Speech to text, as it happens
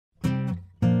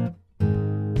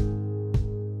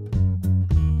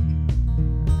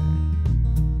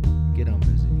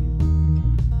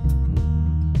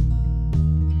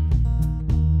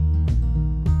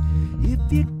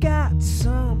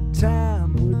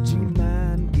Would you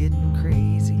mind getting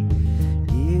crazy,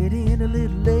 getting a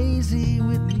little lazy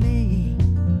with me?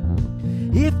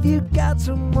 If you got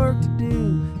some work to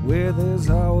do, where there's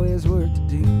always work to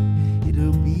do,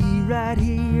 it'll be right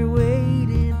here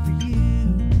waiting for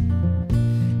you.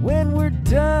 When we're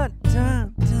done,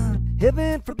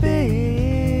 heaven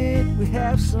forbid we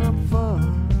have some fun.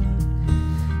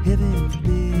 Heaven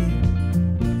forbid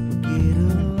we get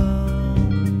along.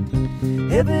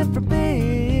 Heaven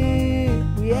forbid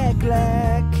we act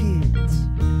like kids.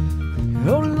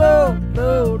 Oh Lord,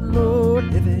 Lord, Lord,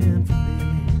 heaven forbid.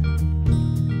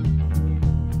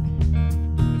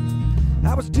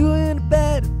 I was doing a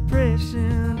bad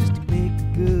impression just to make a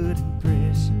good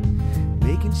impression,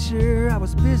 making sure I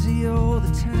was busy all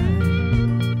the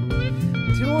time.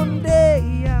 Till one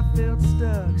day I felt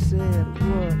stuck, said,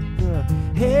 what the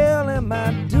hell am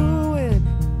I doing?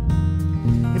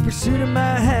 In pursuit of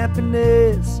my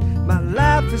happiness, my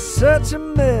life is such a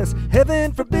mess.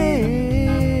 Heaven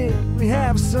forbid we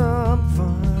have some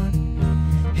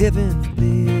fun. Heaven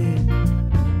forbid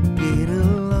we get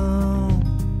along.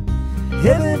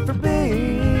 Heaven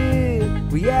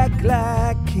forbid we act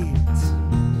like kids.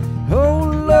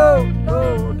 Oh Lord,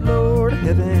 Lord, Lord,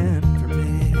 heaven forbid.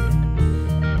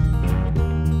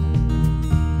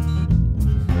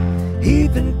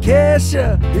 Even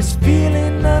Kesha is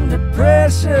feeling under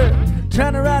pressure,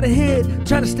 trying to write a hit,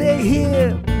 trying to stay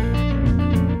here.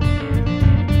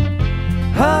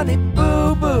 Honey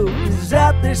Boo Boo is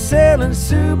out there selling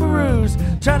Subarus,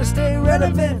 trying to stay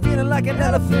relevant, feeling like an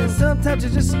elephant. Sometimes you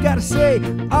just gotta say,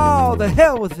 oh, the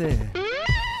hell with it.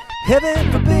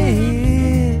 Heaven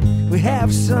forbid we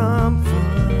have some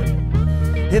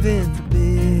fun. Heaven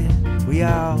forbid we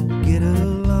all get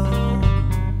along.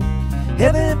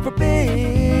 Heaven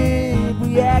forbid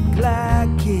we act like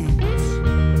kids.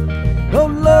 Oh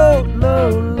Lord,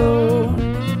 Lord, Lord,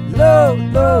 Lord,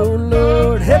 Lord,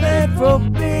 Lord. Heaven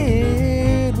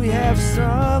forbid we have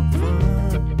some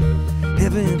fun.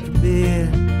 Heaven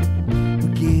forbid we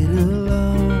get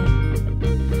along.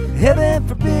 Heaven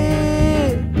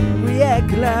forbid we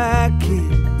act like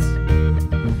kids.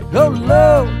 Oh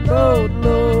Lord, Lord,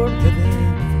 Lord, heaven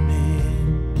forbid.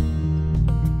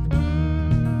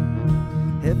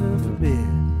 Heaven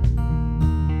forbid.